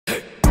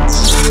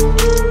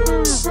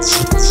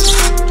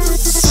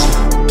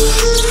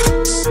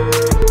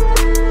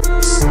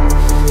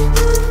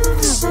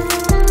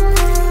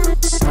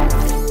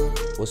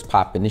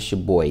poppin'? It's your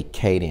boy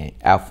Cahden,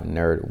 Alpha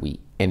Nerd of the Week.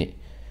 And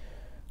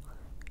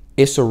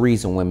it's a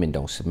reason women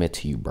don't submit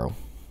to you, bro.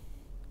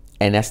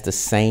 And that's the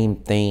same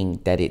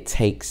thing that it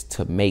takes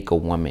to make a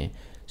woman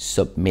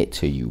submit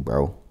to you,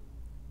 bro.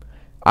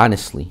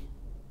 Honestly,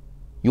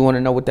 you want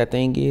to know what that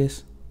thing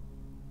is?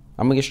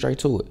 I'm going to get straight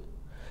to it.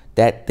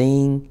 That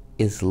thing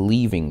is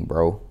leaving,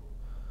 bro.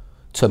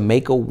 To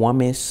make a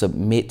woman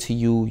submit to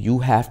you, you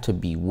have to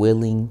be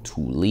willing to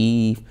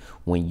leave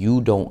when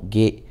you don't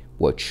get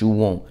what you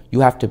want.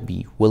 You have to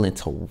be willing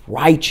to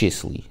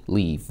righteously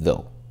leave,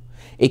 though.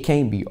 It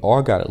can't be, oh,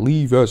 I got to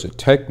leave as a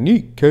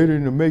technique,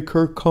 Cahden, to make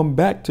her come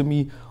back to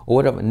me or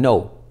whatever.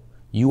 No,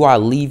 you are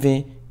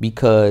leaving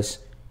because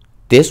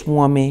this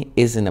woman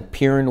isn't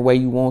appearing the way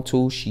you want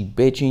to. She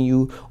bitching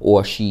you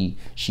or she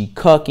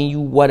cucking you,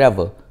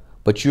 whatever.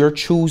 But you're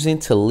choosing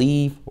to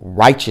leave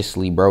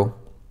righteously, bro.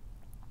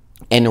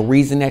 And the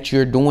reason that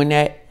you're doing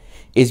that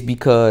is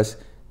because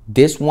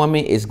this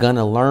woman is going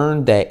to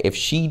learn that if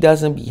she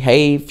doesn't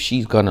behave,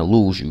 she's going to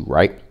lose you,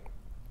 right?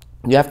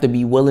 You have to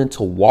be willing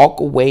to walk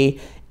away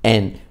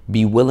and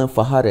be willing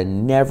for her to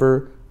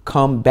never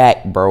come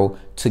back, bro,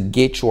 to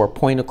get your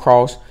point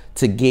across,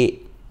 to get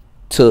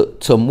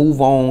to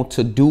move on,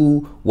 to do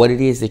what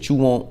it is that you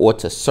want, or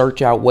to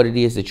search out what it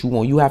is that you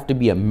want. You have to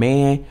be a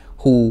man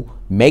who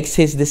makes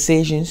his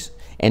decisions,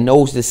 and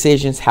those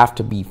decisions have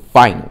to be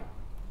final.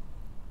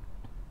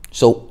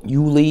 So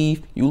you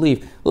leave.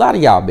 A lot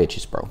of y'all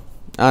bitches, bro.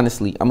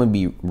 Honestly, I'm going to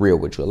be real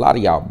with you. A lot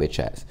of y'all bitch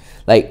ass.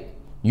 Like,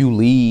 you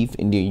leave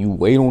and then you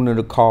wait on her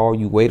to call.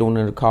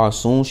 As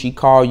soon as she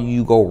call you,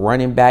 you go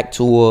running back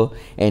to her.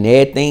 And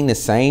everything the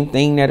same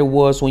thing that it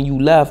was when you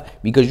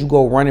left, because you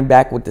go running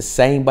back with the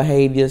same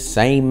behavior,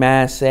 same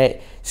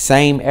mindset,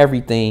 same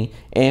everything.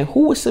 And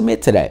who would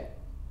submit to that?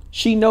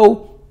 She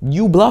know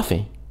you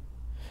bluffing.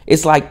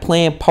 It's like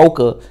playing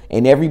poker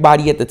and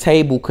everybody at the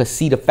table could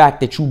see the fact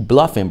that you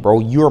bluffing, bro.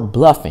 You're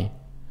bluffing.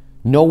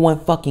 No one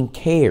fucking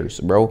cares,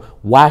 bro.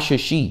 Why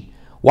should she?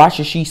 Why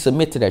should she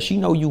submit to that? She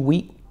know you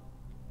weak.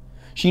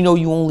 She know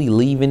you only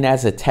leaving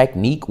as a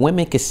technique.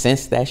 Women can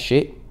sense that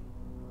shit.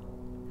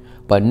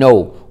 But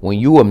no, when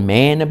you a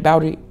man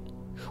about it,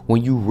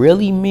 when you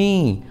really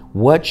mean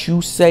what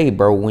you say,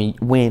 bro,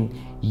 when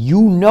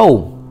you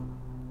know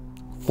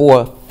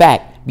for a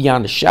fact,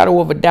 beyond a shadow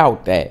of a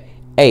doubt, that,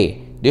 hey,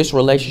 this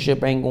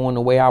relationship ain't going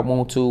the way I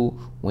want to.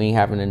 We ain't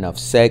having enough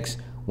sex.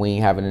 We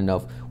ain't having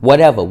enough,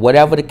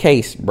 whatever the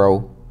case,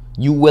 bro.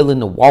 You willing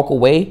to walk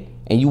away,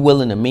 and you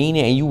willing to mean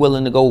it, and you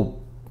willing to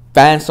go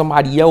find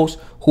somebody else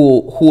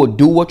who'll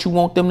do what you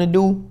want them to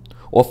do,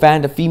 or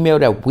find a female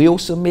that will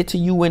submit to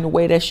you in the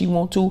way that she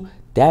want to.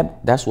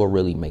 That's what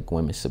really make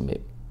women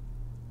submit.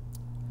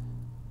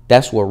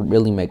 That's what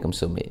really make them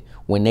submit.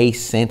 When they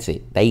sense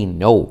it, they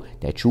know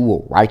that you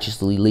will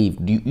righteously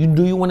leave. Do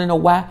you want to know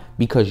why?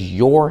 Because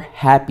your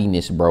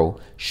happiness, bro,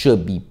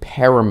 should be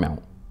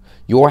paramount.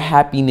 Your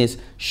happiness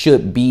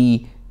should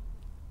be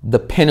the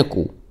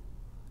pinnacle,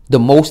 the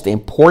most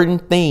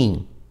important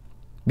thing.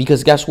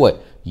 Because guess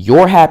what?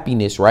 Your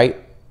happiness, right,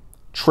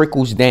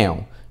 trickles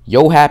down.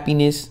 Your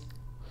happiness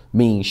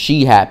means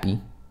she happy.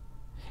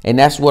 And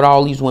that's what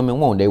all these women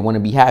want. They want to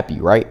be happy,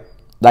 right?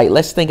 Like,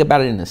 let's think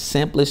about it in the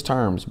simplest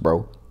terms,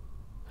 bro.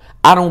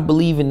 I don't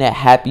believe in that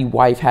happy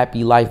wife,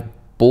 happy life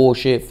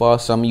bullshit for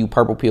some of you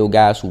purple pill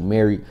guys who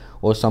married,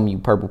 or some of you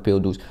purple pill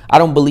dudes. I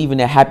don't believe in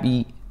that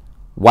happy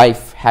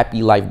wife,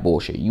 happy life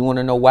bullshit. You want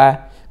to know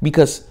why?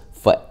 Because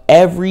for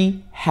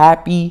every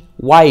happy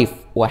wife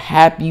or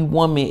happy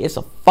woman, it's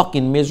a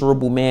fucking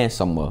miserable man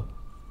somewhere.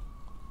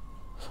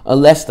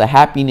 Unless the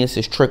happiness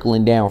is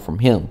trickling down from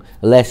him.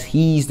 Unless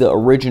he's the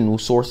original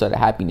source of the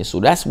happiness. So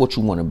that's what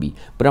you want to be.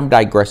 But I'm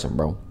digressing,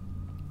 bro.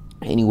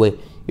 Anyway,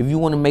 if you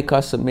want to make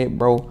her submit,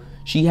 bro,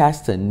 she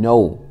has to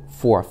know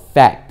for a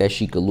fact that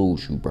she could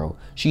lose you, bro.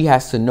 She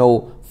has to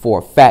know for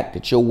a fact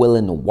that you're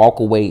willing to walk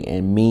away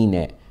and mean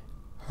that.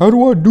 How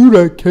do I do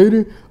that,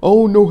 Cahden? I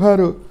don't know how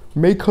to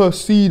make her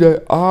see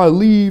that I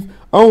leave.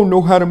 I don't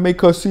know how to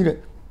make her see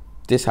that.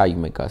 This is how you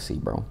make her see,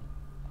 bro.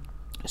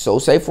 So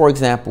say, for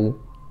example,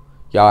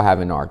 y'all have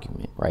an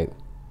argument, right?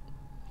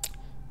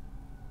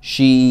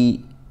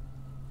 She,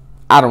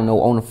 I don't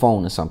know, on the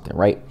phone or something,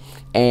 right?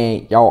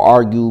 And y'all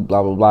argue,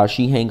 blah, blah, blah.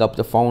 She hang up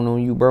the phone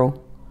on you,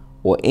 bro,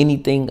 or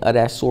anything of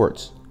that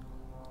sorts.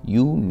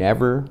 You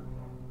never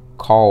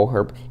call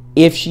her.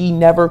 If she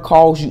never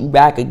calls you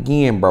back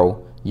again,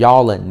 bro,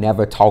 y'all will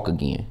never talk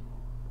again.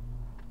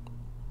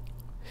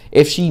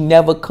 If she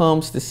never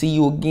comes to see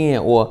you again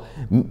or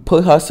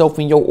put herself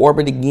in your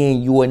orbit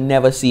again, you will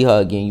never see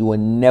her again. You will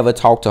never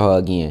talk to her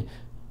again.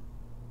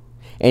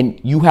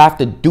 And you have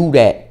to do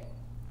that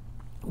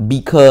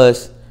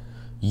because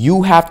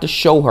you have to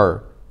show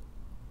her,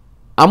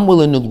 I'm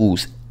willing to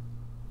lose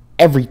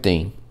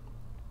everything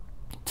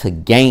to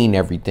gain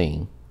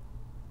everything.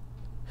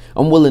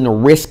 I'm willing to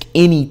risk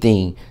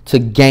anything to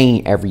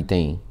gain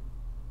everything.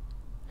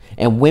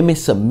 And women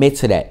submit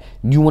to that.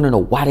 You want to know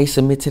why they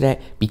submit to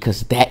that?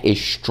 Because that is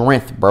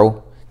strength,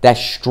 bro.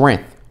 That's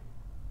strength.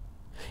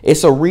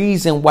 It's a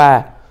reason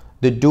why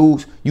the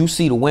dudes, you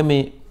see the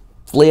women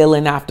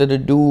flailing after the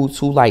dudes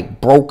who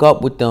like broke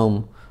up with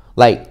them.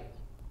 Like,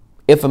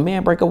 if a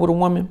man break up with a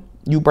woman,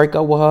 you break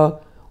up with her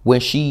when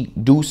she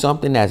do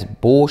something that's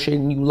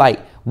bullshitting you.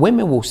 Like,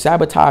 women will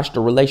sabotage the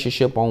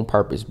relationship on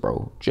purpose,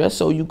 bro, just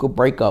so you could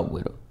break up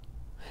with her.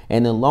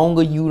 And the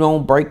longer you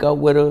don't break up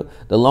with her,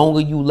 the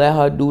longer you let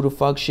her do the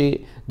fuck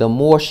shit, the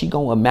more she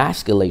gonna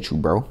emasculate you,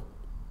 bro.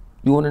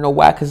 You want to know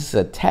why? Because it's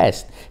a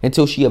test.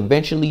 Until she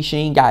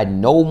ain't got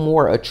no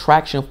more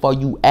attraction for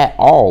you at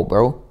all,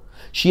 bro.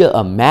 She'll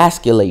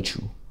emasculate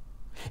you.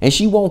 And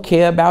she won't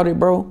care about it,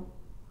 bro.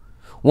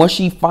 Once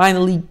she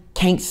finally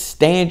can't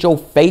stand your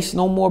face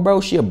no more, bro,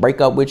 she'll break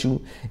up with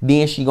you.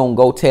 Then she gonna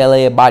go tell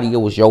everybody it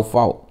was your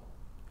fault.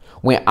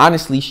 When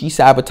honestly, she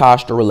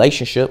sabotaged the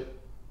relationship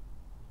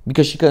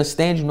because she couldn't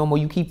stand you no more.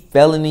 You keep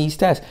failing these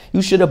tests.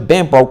 You should have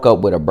been broke up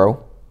with her,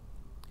 bro.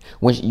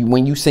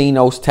 When you seen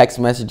those text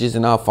messages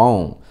in her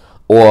phone,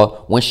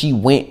 or when she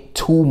went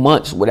 2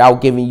 months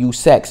without giving you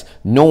sex,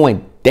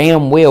 knowing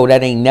damn well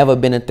that ain't never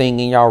been a thing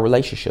in y'all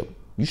relationship.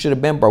 You should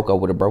have been broke up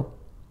with her, bro.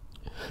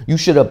 You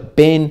should have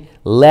been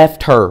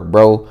left her,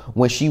 bro,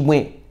 when she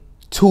went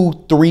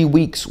 2-3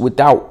 weeks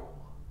without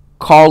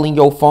calling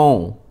your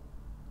phone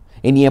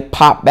and then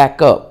pop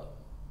back up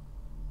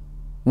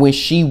when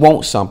she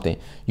wants something.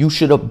 You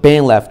should have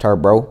been left her,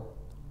 bro.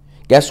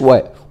 Guess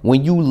what?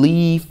 When you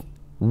leave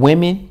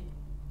women,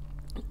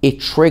 it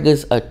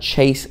triggers a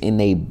chase in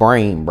their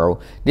brain,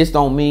 bro. This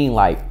don't mean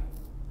like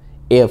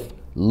if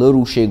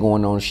little shit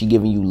going on, she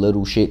giving you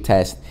little shit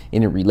tests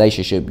in a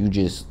relationship, you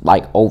just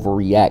like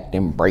overreact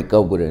and break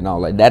up with her and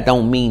all that. That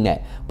don't mean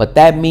that. But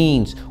that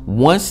means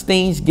once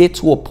things get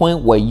to a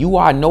point where you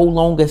are no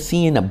longer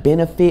seeing the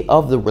benefit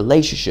of the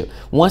relationship,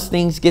 once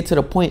things get to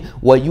the point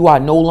where you are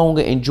no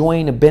longer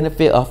enjoying the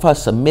benefit of her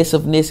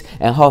submissiveness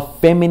and her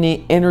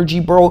feminine energy,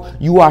 bro,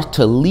 you are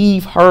to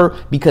leave her,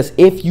 because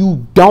if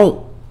you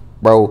don't,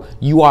 bro,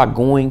 you are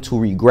going to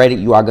regret it.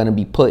 You are going to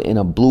be put in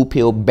a blue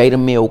pill, beta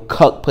male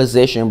cuck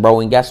position,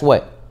 bro. And guess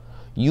what?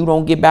 You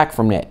don't get back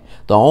from that.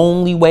 The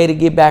only way to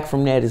get back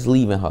from that is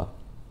leaving her.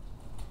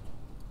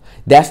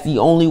 That's the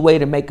only way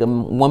to make a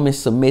woman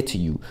submit to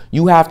you.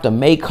 You have to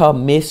make her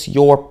miss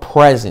your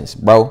presence,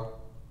 bro.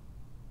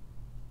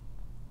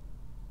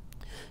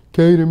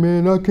 Cahden,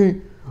 man,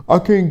 I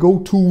can't go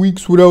 2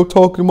 weeks without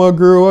talking to my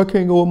girl. I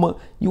can't go a month.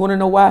 You want to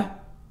know why?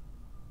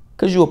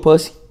 Because you a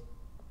pussy.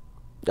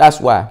 That's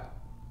why.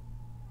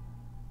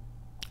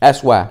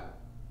 That's why.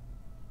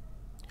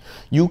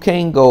 You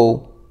can't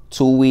go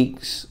 2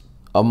 weeks,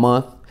 a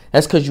month.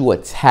 That's because you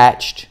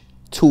attached.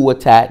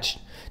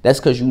 That's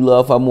because you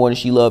love her more than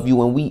she love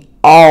you. And we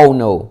all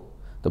know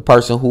the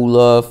person who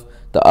love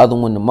the other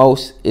one the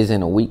most is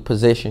in a weak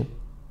position.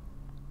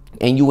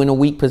 And you in a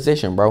weak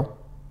position, bro.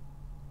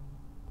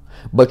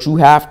 But you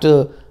have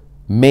to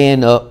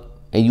man up,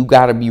 and you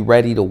got to be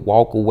ready to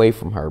walk away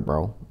from her,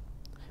 bro.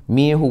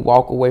 Men who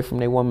walk away from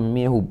their woman,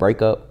 men who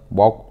break up,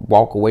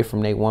 walk away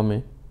from their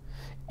woman,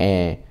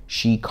 and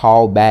she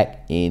called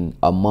back in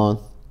a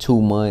month,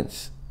 2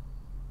 months,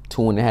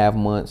 2.5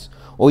 months,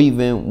 or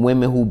even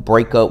women who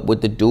break up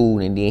with the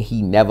dude and then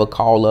he never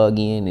call her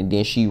again, and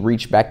then she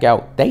reach back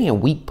out. They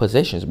in weak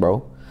positions, bro.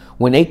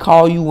 When they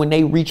call you, when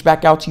they reach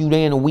back out to you,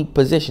 they in a weak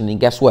position. And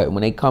guess what?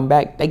 When they come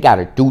back, they got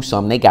to do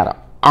something. They got to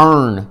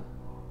earn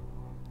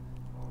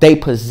their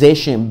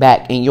position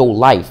back in your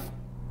life.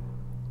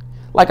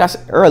 Like I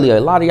said earlier,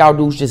 a lot of y'all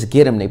dudes just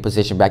get them their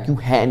position back. You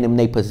hand them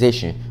their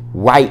position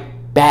right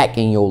back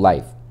in your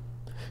life.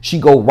 She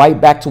go right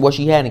back to what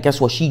she had, and guess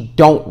what? She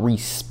don't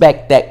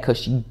respect that because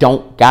she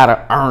don't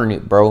gotta earn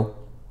it, bro.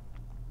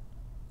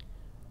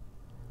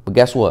 But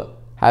guess what?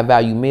 High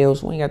value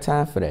males, we ain't got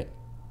time for that.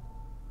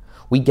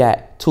 We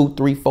got 2,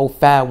 3, 4,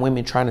 5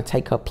 women trying to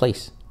take her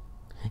place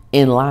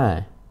in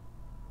line.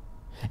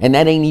 And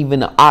that ain't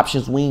even the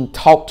options we ain't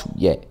talked to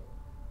yet.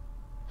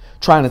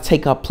 Trying to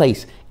take her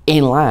place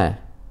in line.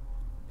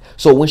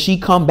 So when she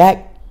come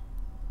back,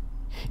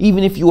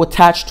 even if you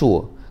attached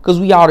to her, because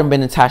we all done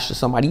been attached to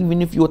somebody,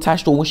 even if you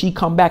attached to her, when she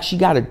come back, she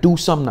got to do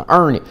something to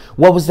earn it.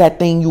 What was that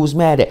thing you was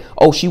mad at?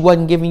 Oh, she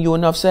wasn't giving you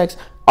enough sex?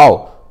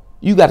 Oh,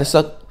 you got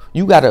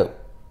to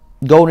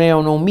go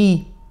down on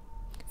me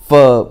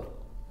for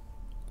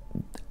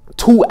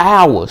 2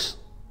 hours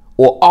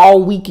or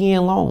all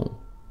weekend long.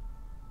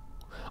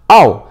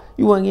 Oh,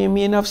 you wasn't giving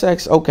me enough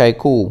sex? Okay,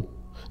 cool.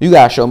 You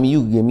got to show me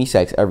you can give me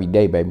sex every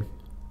day, baby.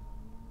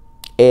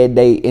 Every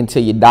day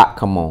until your doc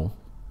come on.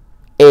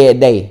 Every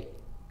day.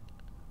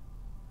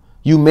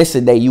 You miss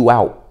a day, you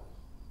out.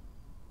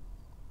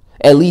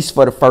 At least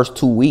for the first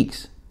 2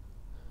 weeks.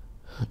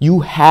 You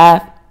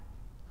have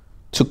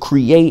to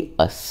create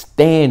a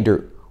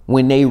standard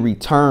when they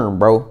return,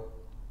 bro.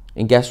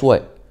 And guess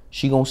what?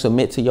 She gonna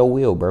submit to your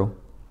will, bro.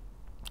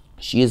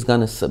 She is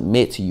gonna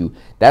submit to you.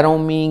 That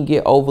don't mean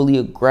get overly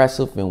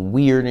aggressive and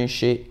weird and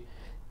shit.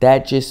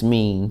 That just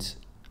means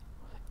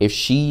if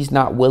she's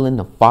not willing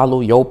to follow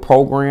your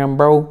program,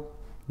 bro,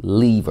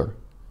 leave her.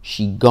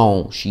 She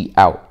gone. She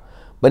out.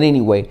 But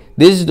anyway,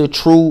 this is the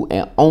true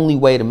and only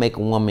way to make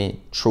a woman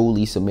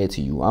truly submit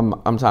to you. I'm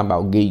talking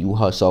about give you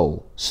her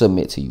soul,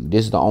 submit to you.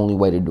 This is the only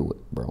way to do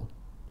it, bro.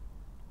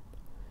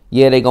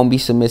 Yeah, they gonna be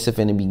submissive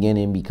in the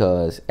beginning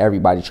because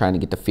everybody trying to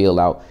get the feel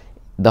out,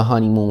 the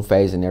honeymoon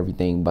phase and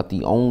everything. But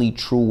the only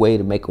true way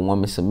to make a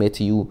woman submit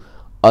to you,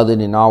 other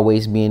than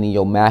always being in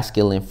your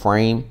masculine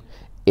frame,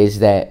 is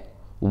that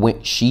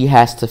when she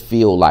has to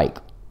feel like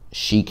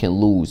she can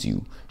lose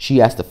you. She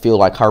has to feel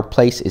like her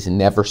place is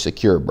never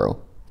secure,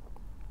 bro.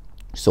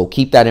 So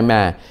keep that in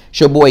mind. It's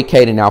your boy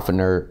Cahden Alpha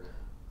Nerd.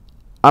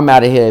 I'm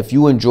out of here. If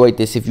you enjoyed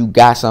this, if you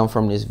got something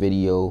from this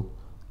video,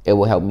 it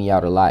will help me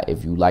out a lot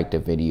if you like the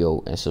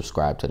video and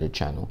subscribe to the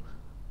channel.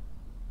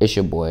 It's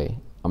your boy.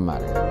 I'm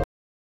out of here.